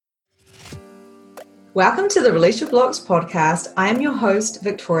Welcome to the Release Your Blocks podcast. I am your host,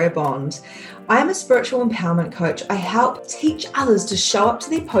 Victoria Bond. I am a spiritual empowerment coach. I help teach others to show up to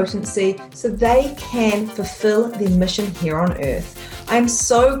their potency so they can fulfill their mission here on earth. I'm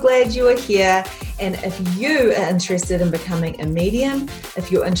so glad you are here. And if you are interested in becoming a medium,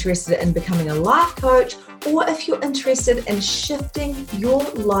 if you're interested in becoming a life coach, or if you're interested in shifting your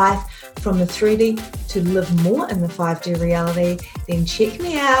life from the 3D to live more in the 5D reality, then check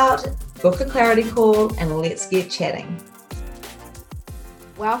me out, book a clarity call, and let's get chatting.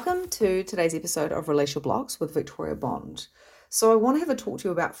 Welcome to today's episode of Release Your Blocks with Victoria Bond. So I want to have a talk to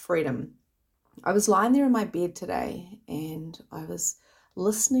you about freedom. I was lying there in my bed today and I was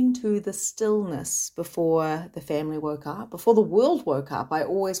listening to the stillness before the family woke up, before the world woke up. I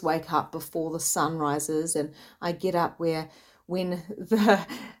always wake up before the sun rises, and I get up when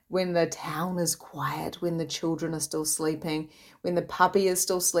the town is quiet, when the children are still sleeping, when the puppy is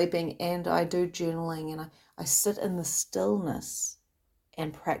still sleeping, and I do journaling and I sit in the stillness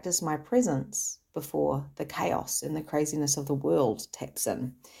and practice my presence before the chaos and the craziness of the world taps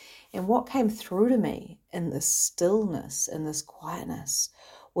in. And what came through to me in this stillness, in this quietness,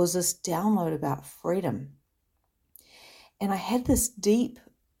 was this download about freedom. And I had this deep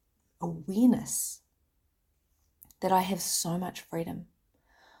awareness that I have so much freedom.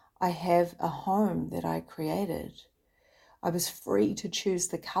 I have a home that I created. I was free to choose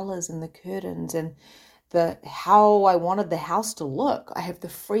the colors and the curtains and how I wanted the house to look. I have the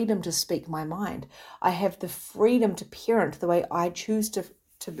freedom to speak my mind. I have the freedom to parent the way I choose to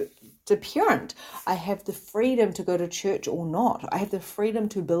parent. I have the freedom to go to church or not. I have the freedom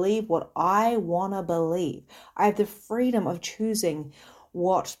to believe what I want to believe. I have the freedom of choosing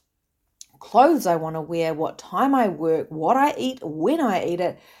what clothes I want to wear, what time I work, what I eat, when I eat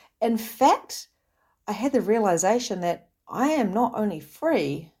it. In fact, I had the realization that I am not only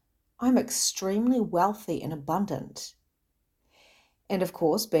free, I'm extremely wealthy and abundant. And of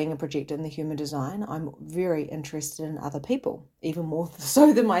course, being a projector in the human design, I'm very interested in other people, even more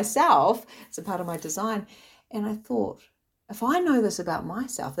so than myself. It's a part of my design. And I thought, if I know this about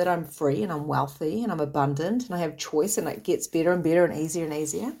myself, that I'm free and I'm wealthy and I'm abundant and I have choice and it gets better and better and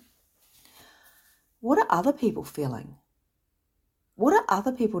easier, what are other people feeling? What do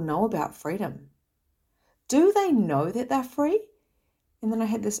other people know about freedom? Do they know that they're free? And then I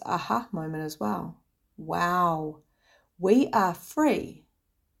had this aha moment as well. Wow. We are free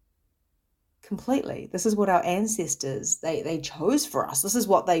completely. This is what our ancestors, they chose for us. This is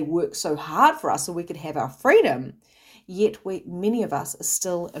what they worked so hard for us so we could have our freedom. Yet many of us are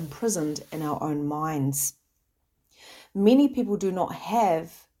still imprisoned in our own minds. Many people do not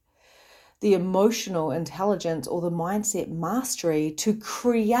have the emotional intelligence or the mindset mastery to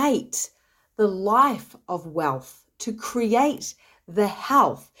create the life of wealth, to create the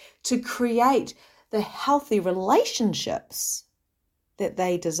health, to create the healthy relationships that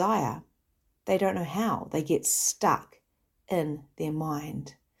they desire. They don't know how. They get stuck in their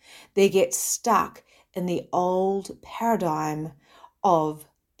mind. They get stuck in the old paradigm of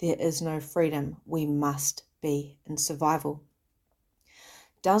there is no freedom. We must be in survival.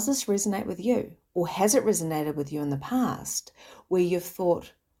 Does this resonate with you? Or has it resonated with you in the past where you've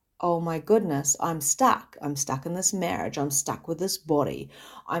thought, oh my goodness, I'm stuck. I'm stuck in this marriage. I'm stuck with this body.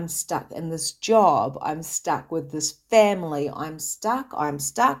 I'm stuck in this job. I'm stuck with this family. I'm stuck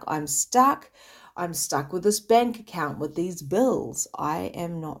with this bank account, with these bills. I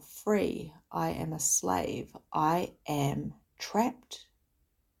am not free. I am a slave. I am trapped.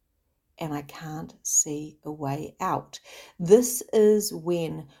 And I can't see a way out. This is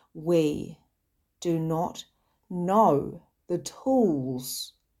when we do not know the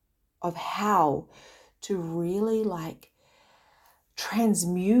tools of how to really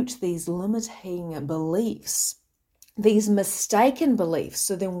transmute these limiting beliefs, these mistaken beliefs,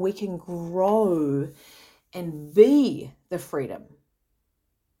 so then we can grow and be the freedom.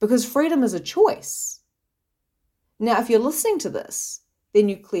 Because freedom is a choice. Now, if you're listening to this, then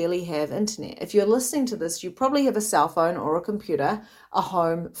you clearly have internet. If you're listening to this, you probably have a cell phone or a computer, a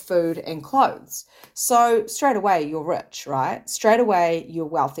home, food, and clothes. So straight away, you're rich, right? Straight away, you're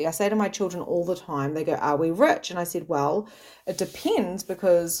wealthy. I say to my children all the time, they go, are we rich? And I said, well, it depends,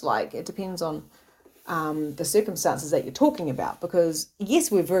 because it depends on the circumstances that you're talking about. Because yes,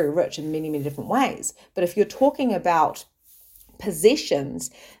 we're very rich in many, many different ways. But if you're talking about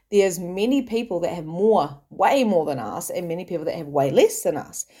possessions, there's many people that have way more than us, and many people that have way less than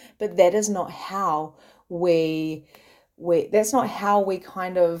us. But that is not how that's not how we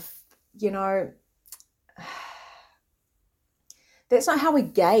kind of, that's not how we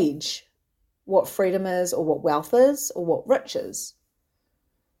gauge what freedom is or what wealth is or what rich is.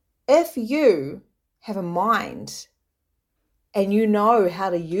 If you have a mind and you know how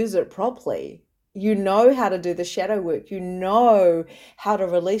to use it properly, you know how to do the shadow work, you know how to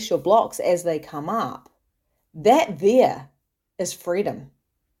release your blocks as they come up, that there is freedom.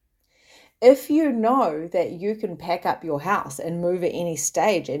 If you know that you can pack up your house and move at any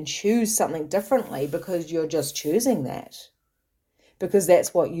stage and choose something differently because you're just choosing that, because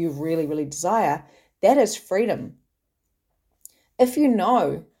that's what you really, really desire, that is freedom. If you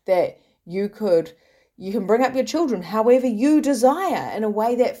know that you can bring up your children however you desire in a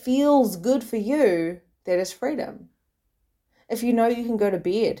way that feels good for you, that is freedom. If you know you can go to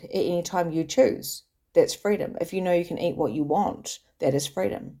bed at any time you choose, that's freedom. If you know you can eat what you want, that is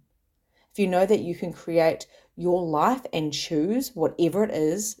freedom. If you know that you can create your life and choose whatever it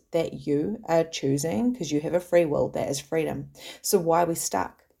is that you are choosing because you have a free will, that is freedom. So why are we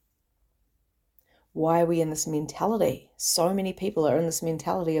stuck? Why are we in this mentality? So many people are in this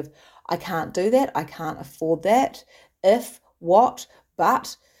mentality of, I can't do that, I can't afford that, if, what,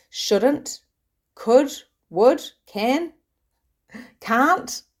 but, shouldn't, could, would, can,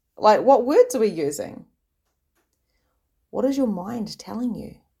 can't. Like, what words are we using? What is your mind telling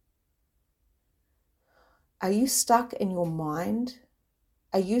you? Are you stuck in your mind?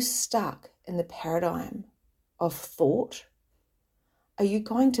 Are you stuck in the paradigm of thought? Are you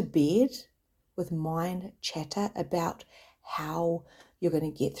going to bed with mind chatter about how you're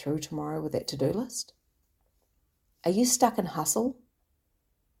going to get through tomorrow with that to-do list? Are you stuck in hustle?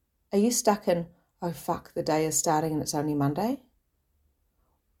 Are you stuck in, oh fuck, the day is starting and it's only Monday?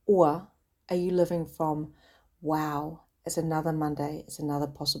 Or are you living from, wow, it's another Monday, it's another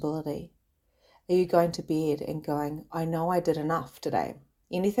possibility? Are you going to bed and going, I know I did enough today.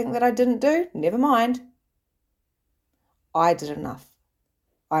 Anything that I didn't do, never mind. I did enough.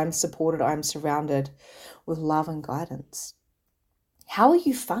 I'm supported, I'm surrounded with love and guidance. How are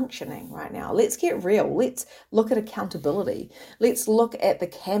you functioning right now? Let's get real. Let's look at accountability. Let's look at the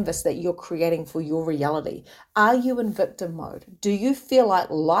canvas that you're creating for your reality. Are you in victim mode? Do you feel like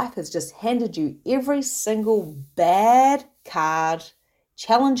life has just handed you every single bad card,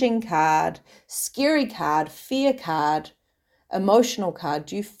 challenging card, scary card, fear card, emotional card?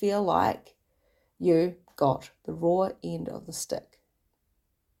 Do you feel like you got the raw end of the stick?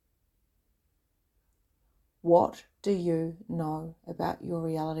 What do you know about your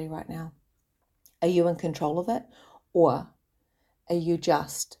reality right now? Are you in control of it, or are you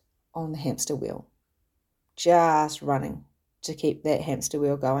just on the hamster wheel, just running to keep that hamster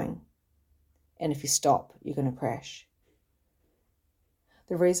wheel going? And if you stop, you're going to crash.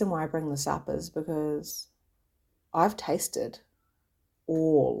 The reason why I bring this up is because I've tasted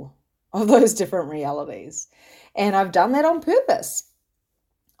all of those different realities, and I've done that on purpose.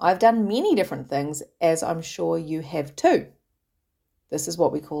 I've done many different things, as I'm sure you have too. This is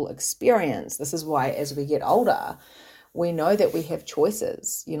what we call experience. This is why as we get older, we know that we have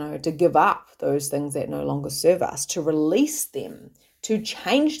choices, to give up those things that no longer serve us, to release them, to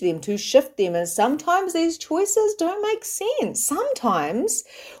change them, to shift them. And sometimes these choices don't make sense. Sometimes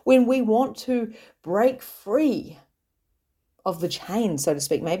when we want to break free of the chain, so to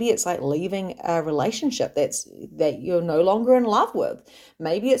speak. Maybe it's like leaving a relationship that you're no longer in love with.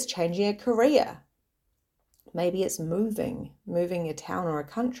 Maybe it's changing a career. Maybe it's moving a town or a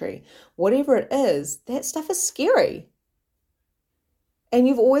country. Whatever it is, that stuff is scary. And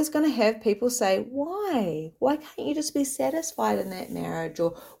you're always going to have people say, why? Why can't you just be satisfied in that marriage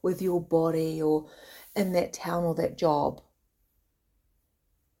or with your body or in that town or that job?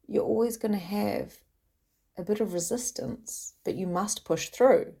 You're always going to have a bit of resistance, but you must push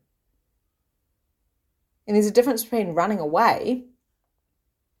through. And there's a difference between running away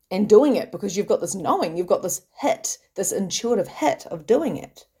and doing it because you've got this knowing, you've got this hit, this intuitive hit of doing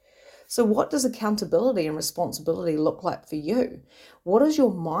it. So what does accountability and responsibility look like for you? What is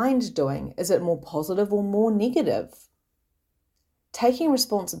your mind doing? Is it more positive or more negative? Taking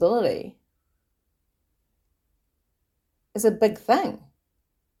responsibility is a big thing.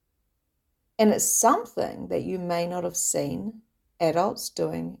 And it's something that you may not have seen adults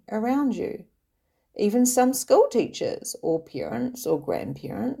doing around you. Even some school teachers or parents or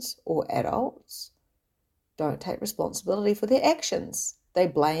grandparents or adults don't take responsibility for their actions. They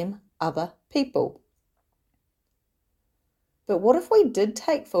blame other people. But what if we did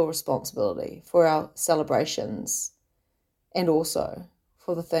take full responsibility for our celebrations and also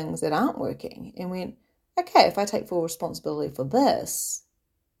for the things that aren't working and went, okay, if I take full responsibility for this,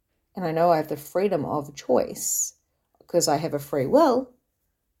 and I know I have the freedom of choice because I have a free will,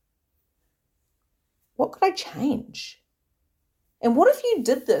 what could I change? And what if you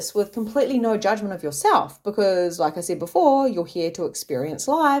did this with completely no judgment of yourself? Because, like I said before, you're here to experience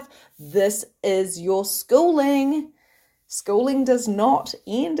life. This is your schooling. Schooling does not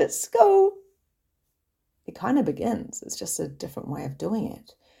end at school. It kind of begins. It's just a different way of doing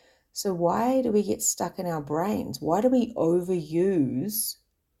it. So why do we get stuck in our brains? Why do we overuse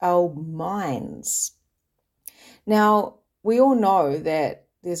our minds? Now, we all know that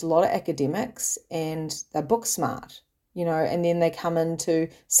there's a lot of academics and they're book smart, and then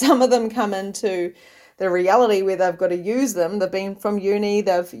some of them come into the reality where they've got to use them. They've been from uni,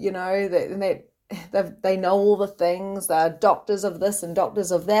 they know all the things, they're doctors of this and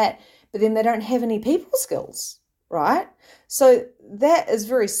doctors of that, but then they don't have any people skills, right? So that is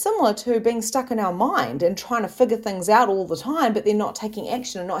very similar to being stuck in our mind and trying to figure things out all the time, but then not taking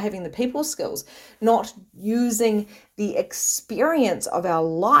action and not having the people skills, not using the experience of our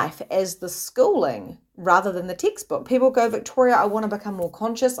life as the schooling rather than the textbook. People go, Victoria, I want to become more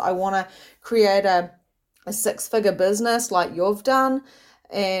conscious. I want to create a 6-figure business like you've done,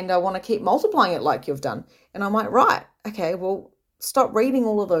 and I want to keep multiplying it like you've done. And I'm like, right, okay, well, stop reading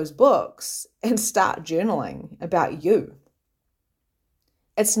all of those books and start journaling about you.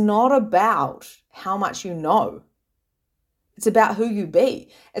 It's not about how much you know. It's about who you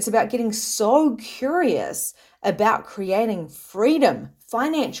be. It's about getting so curious about creating freedom,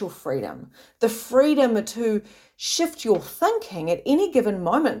 financial freedom, the freedom to shift your thinking at any given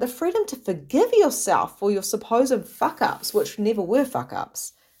moment, the freedom to forgive yourself for your supposed fuck-ups, which never were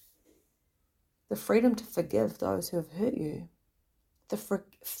fuck-ups, the freedom to forgive those who have hurt you, the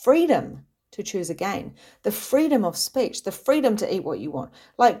freedom to choose again, the freedom of speech, the freedom to eat what you want.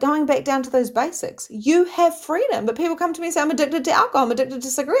 Like going back down to those basics, you have freedom, but people come to me and say, I'm addicted to alcohol, I'm addicted to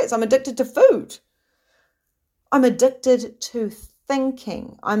cigarettes, I'm addicted to food. I'm addicted to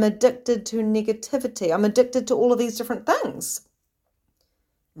thinking, I'm addicted to negativity, I'm addicted to all of these different things.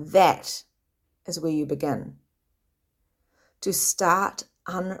 That is where you begin to start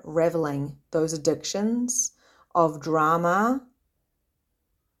unraveling those addictions of drama,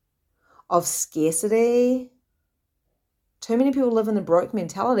 of scarcity. Too many people live in the broke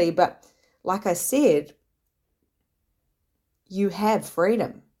mentality, but like I said, you have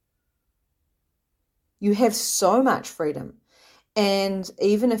freedom. You have so much freedom. And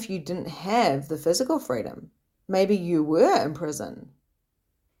even if you didn't have the physical freedom, maybe you were in prison,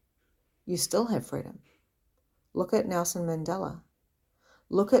 you still have freedom. Look at Nelson Mandela.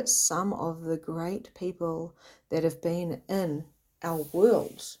 Look at some of the great people that have been in our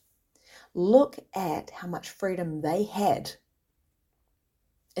world. Look at how much freedom they had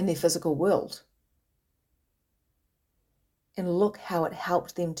in their physical world. And look how it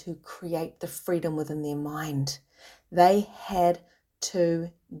helped them to create the freedom within their mind. They had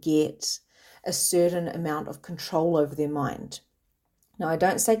to get a certain amount of control over their mind. Now, I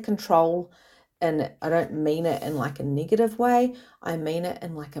don't say control, and I don't mean it in like a negative way. I mean it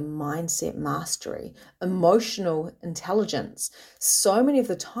in like a mindset mastery, emotional intelligence. So much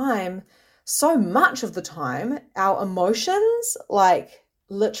of the time, our emotions like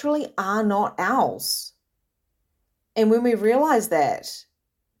literally are not ours. And when we realize that,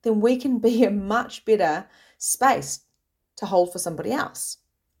 then we can be a much better space to hold for somebody else.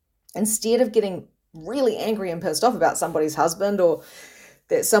 Instead of getting really angry and pissed off about somebody's husband or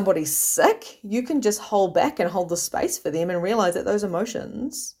that somebody's sick, you can just hold back and hold the space for them and realize that those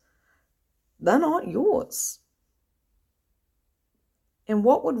emotions, they're not yours. And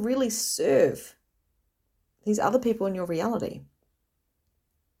what would really serve these other people in your reality?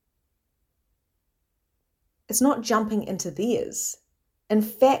 It's not jumping into theirs. In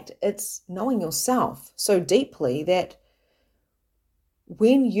fact, it's knowing yourself so deeply that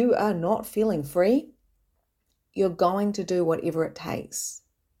when you are not feeling free, you're going to do whatever it takes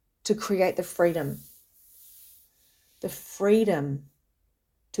to create the freedom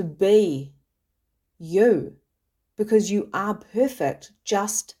to be you, because you are perfect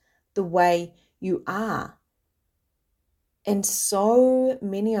just the way you are. And so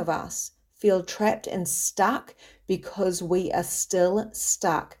many of us feel trapped and stuck because we are still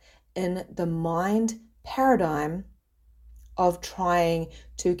stuck in the mind paradigm of trying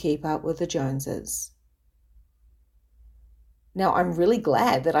to keep up with the Joneses. Now, I'm really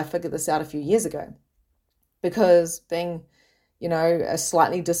glad that I figured this out a few years ago, because being, a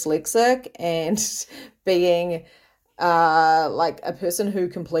slightly dyslexic and being like a person who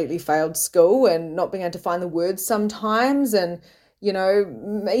completely failed school and not being able to find the words sometimes, and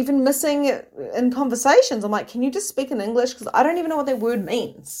even missing in conversations. I'm like, can you just speak in English? Because I don't even know what that word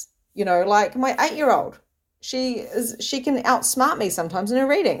means. Like my 8-year-old, she can outsmart me sometimes in her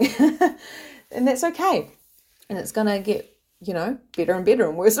reading, and that's okay. And it's going to get better and better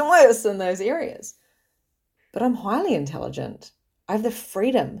and worse in those areas. But I'm highly intelligent. I have the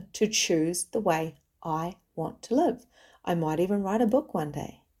freedom to choose the way I want to live. I might even write a book one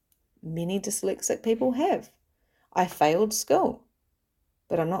day. Many dyslexic people have. I failed school,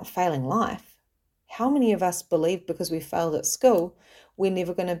 but I'm not failing life. How many of us believe because we failed at school, we're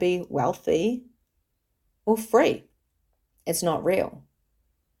never going to be wealthy or free? It's not real.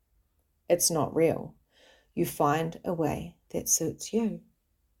 It's not real. You find a way that suits you.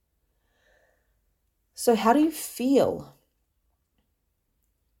 So how do you feel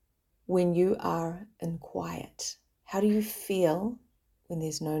when you are in quiet? How do you feel when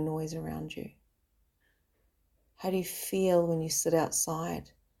there's no noise around you? How do you feel when you sit outside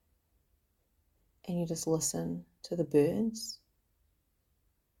and you just listen to the birds?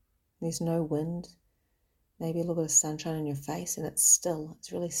 There's no wind, maybe a little bit of sunshine in your face, and it's still.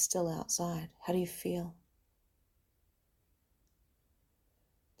 It's really still outside. How do you feel?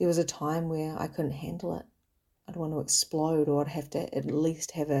 There was a time where I couldn't handle it. I'd want to explode, or I'd have to at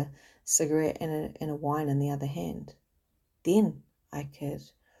least have a cigarette and a wine in the other hand. Then I could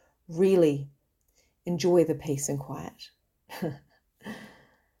really enjoy the peace and quiet.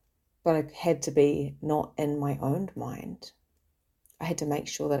 But I had to be not in my own mind. I had to make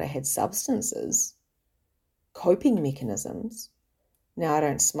sure that I had substances, coping mechanisms. Now I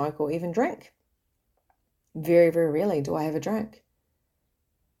don't smoke or even drink. Very, very rarely do I have a drink.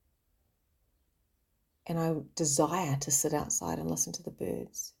 And I desire to sit outside and listen to the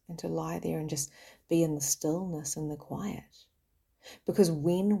birds and to lie there and just be in the stillness and the quiet. Because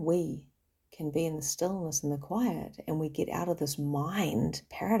when we can be in the stillness and the quiet and we get out of this mind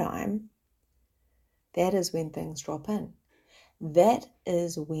paradigm, that is when things drop in. That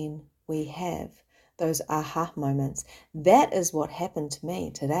is when we have those aha moments. That is what happened to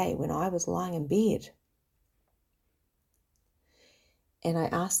me today when I was lying in bed. And I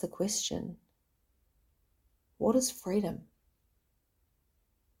asked the question, what is freedom?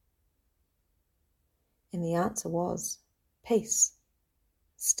 And the answer was peace,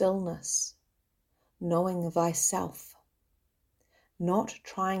 stillness, knowing thyself, not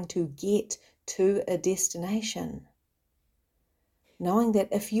trying to get to a destination. Knowing that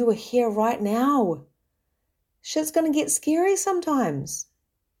if you were here right now, shit's going to get scary sometimes.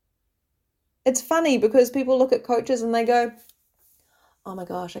 It's funny because people look at coaches and they go, oh my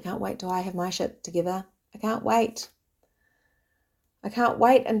gosh, I can't wait till I have my shit together. I can't wait. I can't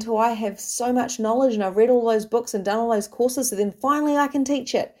wait until I have so much knowledge and I've read all those books and done all those courses, so then finally I can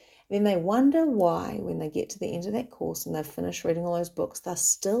teach it. And then they wonder why when they get to the end of that course and they've finished reading all those books, they're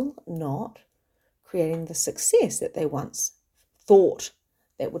still not creating the success that they once thought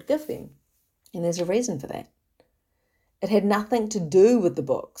that would give them. And there's a reason for that. It had nothing to do with the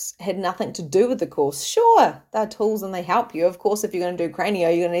books. It had nothing to do with the course. Sure, they're tools and they help you. Of course, if you're going to do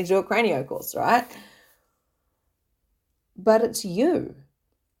Cranio, you're going to need to do a Cranio course, right? But it's you.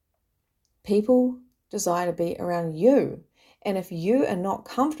 People desire to be around you. And if you are not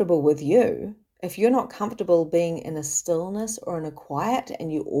comfortable with you, if you're not comfortable being in a stillness or in a quiet,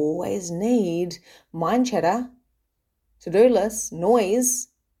 and you always need mind chatter, to-do lists, noise,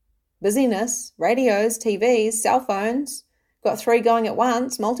 busyness, radios, TVs, cell phones, got 3 going at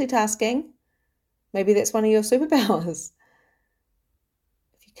once, multitasking, maybe that's one of your superpowers.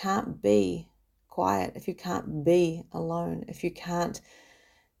 If you can't be quiet, if you can't be alone, if you can't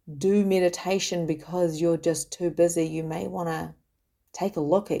do meditation because you're just too busy, you may want to take a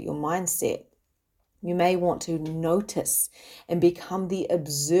look at your mindset. You may want to notice and become the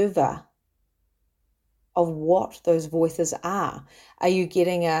observer of what those voices are. Are you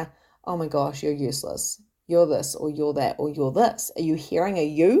getting a, oh my gosh, you're useless, you're this, or you're that, or you're this? Are you hearing a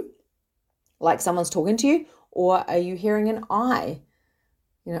you, like someone's talking to you? Or are you hearing an I?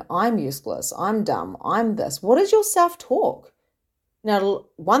 I'm useless, I'm dumb, I'm this. What is your self-talk? Now,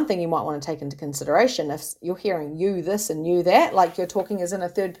 one thing you might want to take into consideration, if you're hearing you this and you that, like you're talking as in a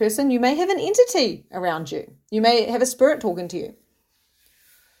third person, you may have an entity around you. You may have a spirit talking to you.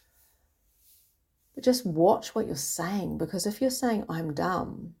 But just watch what you're saying, because if you're saying, I'm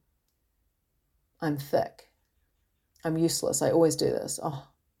dumb, I'm thick, I'm useless, I always do this, oh,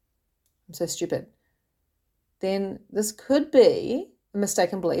 I'm so stupid, then this could be a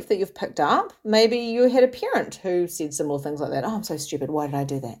mistaken belief that you've picked up. Maybe you had a parent who said similar things like that. Oh, I'm so stupid. Why did I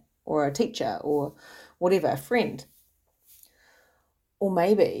do that? Or a teacher or whatever, a friend. Or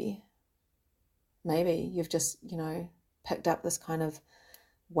maybe you've just, picked up this kind of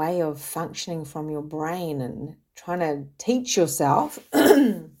way of functioning from your brain and trying to teach yourself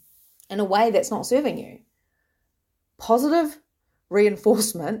in a way that's not serving you. Positive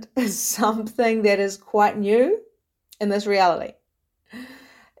reinforcement is something that is quite new in this reality.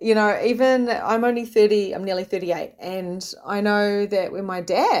 Even I'm only 30, I'm nearly 38. And I know that when my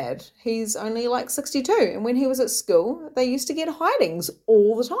dad, he's only like 62. And when he was at school, they used to get hidings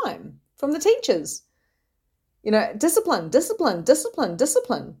all the time from the teachers. Discipline, discipline, discipline,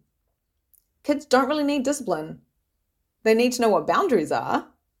 discipline. Kids don't really need discipline. They need to know what boundaries are,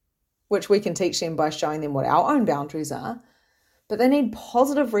 which we can teach them by showing them what our own boundaries are. But they need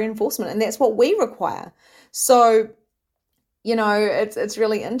positive reinforcement, and that's what we require. So, it's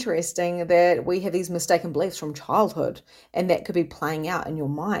really interesting that we have these mistaken beliefs from childhood, and that could be playing out in your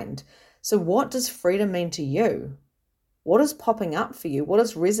mind. So what does freedom mean to you? What is popping up for you? What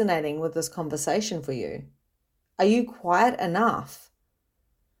is resonating with this conversation for you? Are you quiet enough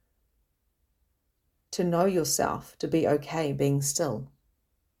to know yourself, to be okay being still?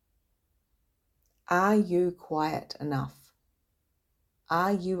 Are you quiet enough?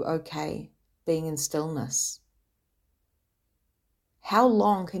 Are you okay being in stillness? How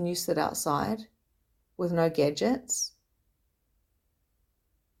long can you sit outside with no gadgets?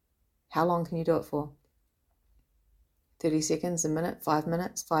 How long can you do it for? 30 seconds, a minute, 5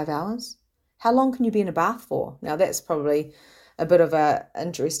 minutes, 5 hours? How long can you be in a bath for? Now that's probably a bit of an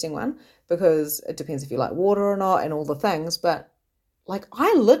interesting one, because it depends if you like water or not and all the things. But like,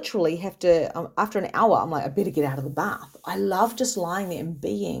 I literally have to, after an hour, I'm like, I better get out of the bath. I love just lying there and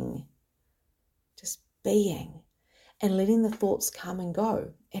being, and letting the thoughts come and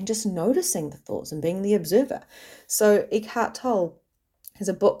go, and just noticing the thoughts and being the observer. So Eckhart Tolle has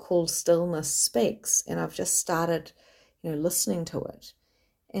a book called Stillness Speaks, and I've just started, listening to it.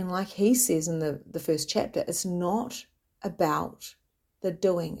 And like he says in the first chapter, it's not about the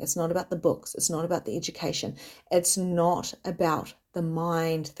doing. It's not about the books. It's not about the education. It's not about the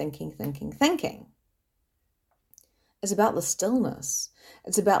mind thinking. It's about the stillness.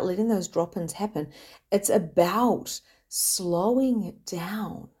 It's about letting those drop-ins happen. It's about slowing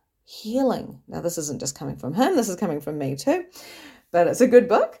down, healing. Now, this isn't just coming from him. This is coming from me too, but it's a good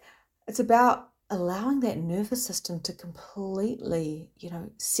book. It's about allowing that nervous system to completely,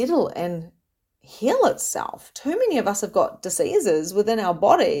 settle and heal itself. Too many of us have got diseases within our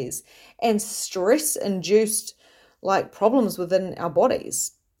bodies and stress-induced problems within our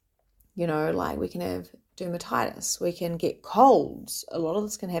bodies. Like we can have dermatitis, we can get colds. A lot of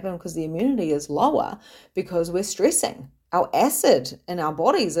this can happen because the immunity is lower because we're stressing. Our acid in our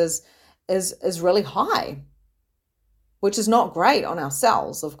bodies is really high, which is not great on our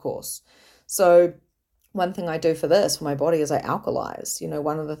cells, of course. So one thing I do for my body is I alkalize.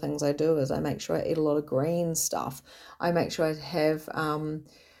 One of the things I do is I make sure I eat a lot of green stuff. I make sure I have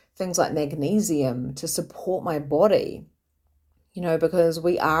things like magnesium to support my body. Because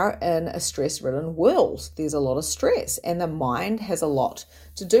we are in a stress-ridden world. There's a lot of stress, and the mind has a lot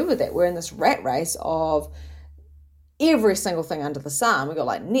to do with that. We're in this rat race of every single thing under the sun. We've got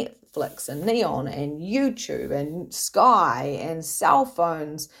like Netflix and Neon and YouTube and Sky and cell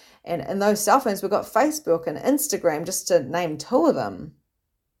phones. And in those cell phones, we've got Facebook and Instagram, just to name two of them,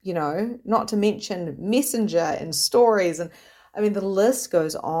 not to mention Messenger and stories. And the list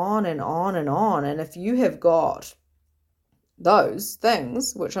goes on and on and on. And if you have got those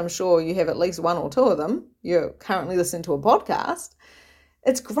things, which I'm sure you have at least one or two of them, you're currently listening to a podcast,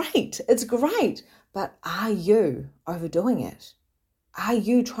 it's great. But are you overdoing it? Are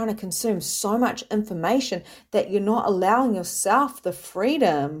you trying to consume so much information that you're not allowing yourself the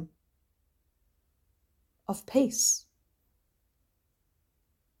freedom of peace?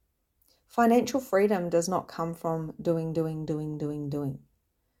 Financial freedom does not come from doing.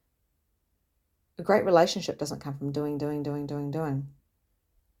 A great relationship doesn't come from doing.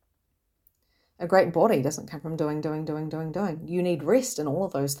 A great body doesn't come from doing. You need rest in all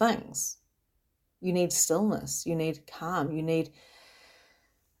of those things. You need stillness. You need calm. You need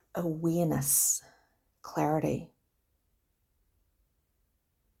awareness, clarity.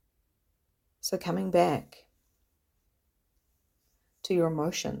 So coming back to your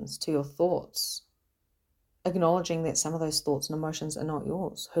emotions, to your thoughts, acknowledging that some of those thoughts and emotions are not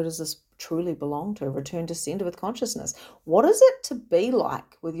yours. Who does this truly belong to? Return to center with consciousness. What is it to be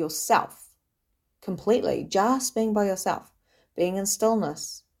like with yourself? Completely, just being by yourself, being in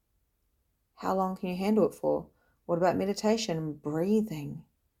stillness. How long can you handle it for? What about meditation? Breathing,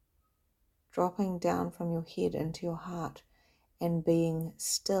 dropping down from your head into your heart and being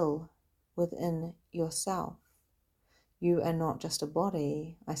still within yourself. You are not just a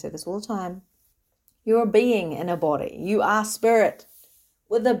body. I say this all the time. You're a being in a body. You are spirit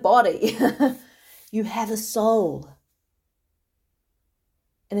with a body. You have a soul.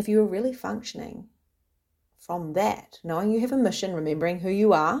 And if you are really functioning from that, knowing you have a mission, remembering who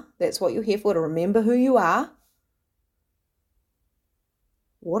you are, that's what you're here for, to remember who you are,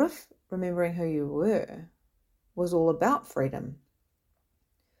 What if remembering who you were was all about freedom?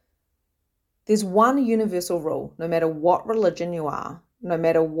 There's one universal rule, no matter what religion you are, no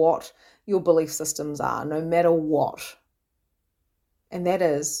matter what your belief systems are, no matter what, and that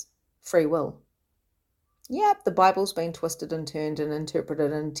is free will. Yep, the Bible's been twisted and turned and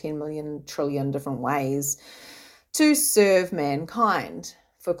interpreted in 10 million trillion different ways to serve mankind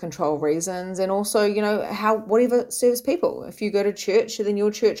for control reasons, and also, whatever serves people. If you go to church, then your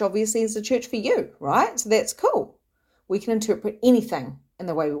church obviously is the church for you, right? So that's cool. We can interpret anything in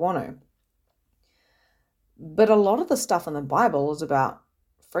the way we want to. But a lot of the stuff in the Bible is about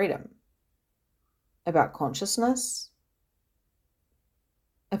freedom, about consciousness,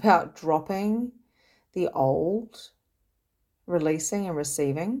 about dropping the old, releasing and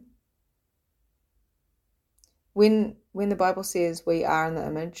receiving. When the Bible says we are in the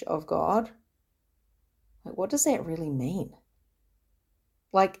image of God, what does that really mean?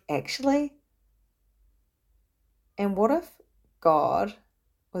 Actually? And what if God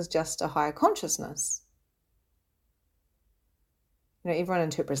was just a higher consciousness? Everyone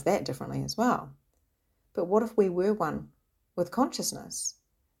interprets that differently as well. But what if we were one with consciousness,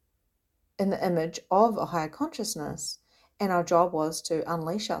 in the image of a higher consciousness, and our job was to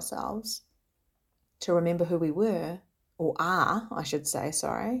unleash ourselves, to remember who we were, or are, I should say,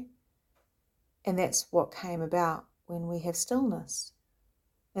 sorry. And that's what came about when we have stillness.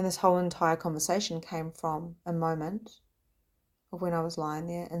 And this whole entire conversation came from a moment of when I was lying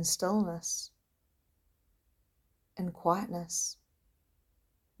there in stillness, in quietness,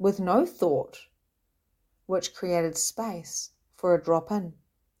 with no thought, which created space for a drop in.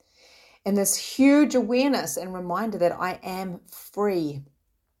 And this huge awareness and reminder that I am free.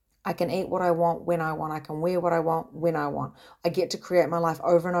 I can eat what I want when I want. I can wear what I want when I want. I get to create my life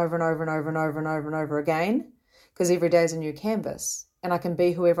over and over and over and over and over and over and over again, because every day is a new canvas. And I can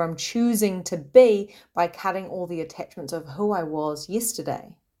be whoever I'm choosing to be by cutting all the attachments of who I was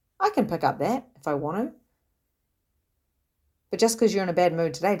yesterday. I can pick up that if I want to. But just because you're in a bad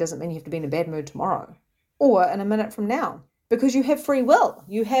mood today doesn't mean you have to be in a bad mood tomorrow or in a minute from now, because you have free will.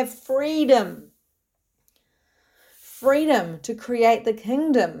 You have freedom. Freedom to create the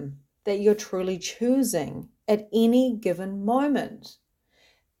kingdom that you're truly choosing at any given moment.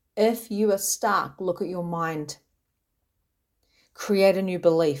 If you are stuck, look at your mind. Create a new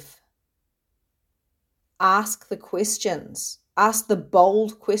belief. Ask the questions. Ask the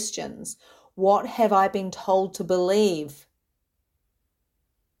bold questions. What have I been told to believe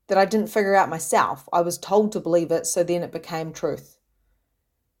that I didn't figure out myself? I was told to believe it, so then it became truth.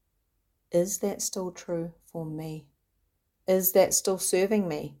 Is that still true for me? Is that still serving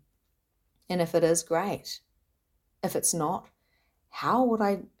me? And if it is, great. If it's not, how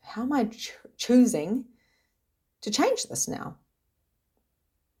am I choosing to change this now?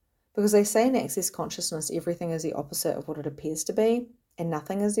 Because they say in Access Consciousness, everything is the opposite of what it appears to be, and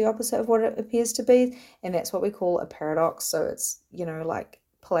nothing is the opposite of what it appears to be. And that's what we call a paradox. So it's, like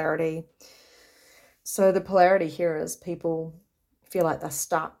polarity. So the polarity here is people feel like they're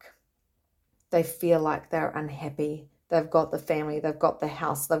stuck. They feel like they're unhappy. They've got the family, they've got the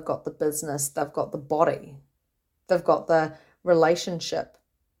house, they've got the business, they've got the body, they've got the relationship,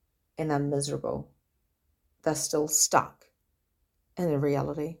 and they're miserable. They're still stuck in the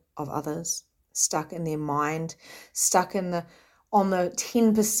reality of others, stuck in their mind, stuck on the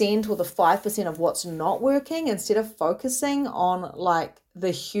 10% or the 5% of what's not working, instead of focusing on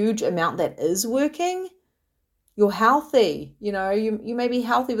the huge amount that is working. You're healthy, you may be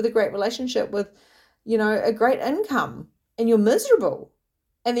healthy with a great relationship, with a great income, and you're miserable.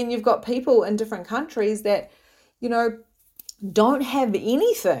 And then you've got people in different countries that, don't have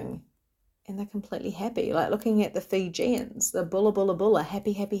anything, and they're completely happy. Like looking at the Fijians, the bulla, bulla, bulla,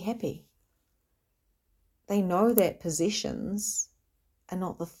 happy, happy, happy. They know that possessions are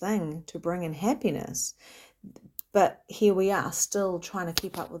not the thing to bring in happiness. But here we are still trying to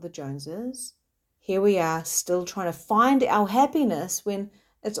keep up with the Joneses. Here we are still trying to find our happiness when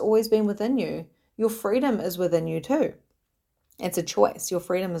it's always been within you. Your freedom is within you too. It's a choice. Your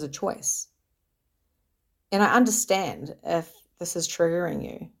freedom is a choice. And I understand if this is triggering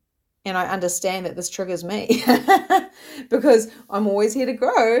you. And I understand that this triggers me because I'm always here to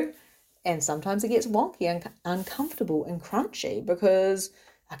grow. And sometimes it gets wonky and uncomfortable and crunchy because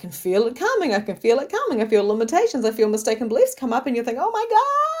I can feel it coming. I feel limitations. I feel mistaken beliefs come up, and you think, oh my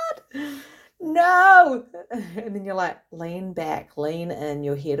God, no. And then you're like, lean back, lean in.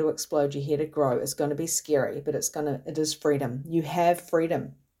 You're here to explode. You're here to grow. It's going to be scary, but it is freedom. You have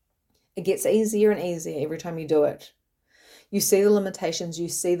freedom. It gets easier and easier every time you do it. You see the limitations, you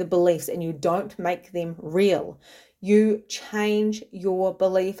see the beliefs, and you don't make them real. You change your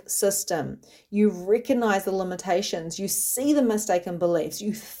belief system. You recognize the limitations. You see the mistaken beliefs.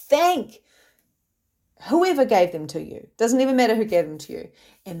 You thank whoever gave them to you. Doesn't even matter who gave them to you.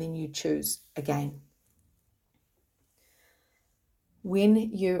 And then you choose again. When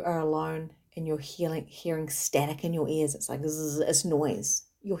you are alone and you're hearing static in your ears, it's like it's noise.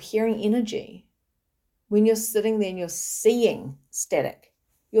 You're hearing energy. When you're sitting there and you're seeing static,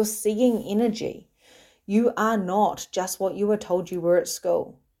 you're seeing energy. You are not just what you were told you were at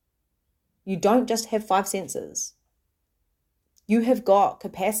school. You don't just have 5 senses. You have got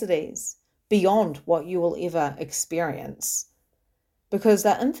capacities beyond what you will ever experience because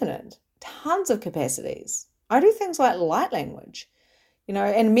they're infinite. Tons of capacities. I do things like light language.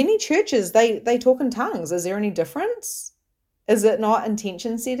 And many churches, they talk in tongues. Is there any difference? Is it not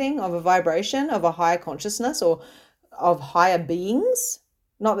intention setting of a vibration of a higher consciousness or of higher beings?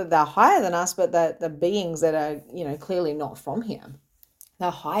 Not that they're higher than us, but the beings that are, clearly not from here.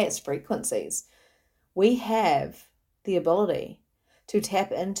 The highest frequencies. We have the ability to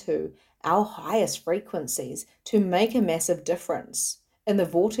tap into our highest frequencies to make a massive difference in the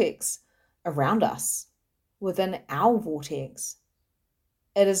vortex around us, within our vortex.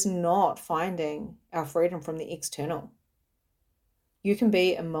 It is not finding our freedom from the external. You can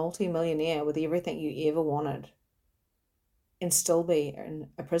be a multi-millionaire with everything you ever wanted and still be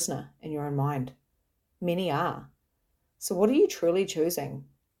a prisoner in your own mind. Many are. So what are you truly choosing?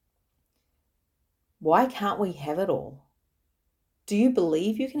 Why can't we have it all? Do you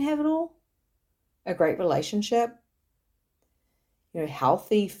believe you can have it all? A great relationship?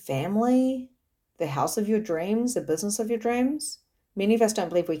 Healthy family? The house of your dreams? The business of your dreams? Many of us don't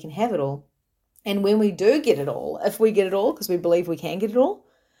believe we can have it all. And when we do get it all, if we get it all because we believe we can get it all,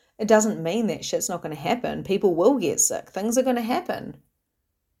 it doesn't mean that shit's not going to happen. People will get sick. Things are going to happen.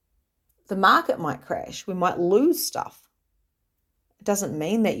 The market might crash. We might lose stuff. It doesn't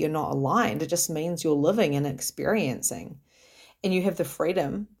mean that you're not aligned. It just means you're living and experiencing. And you have the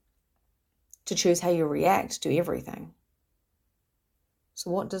freedom to choose how you react to everything.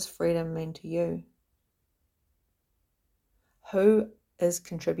 So what does freedom mean to you? Who is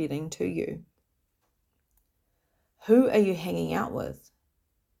contributing to you? Who are you hanging out with?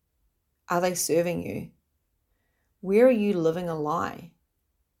 Are they serving you? Where are you living a lie?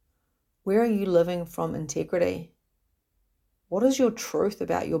 Where are you living from integrity? What is your truth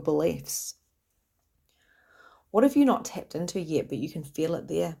about your beliefs? What have you not tapped into yet, but you can feel it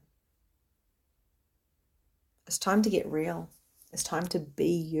there? It's time to get real. It's time to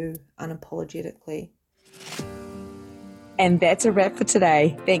be you unapologetically. And that's a wrap for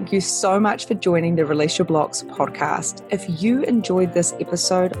today. Thank you so much for joining the Release Your Blocks podcast. If you enjoyed this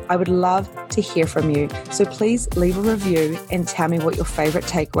episode, I would love to hear from you. So please leave a review and tell me what your favorite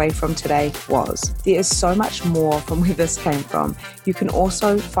takeaway from today was. There is so much more from where this came from. You can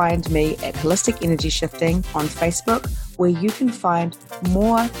also find me at Holistic Energy Shifting on Facebook, where you can find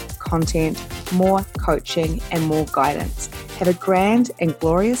more content, more coaching, and more guidance. Have a grand and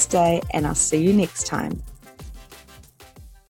glorious day, and I'll see you next time.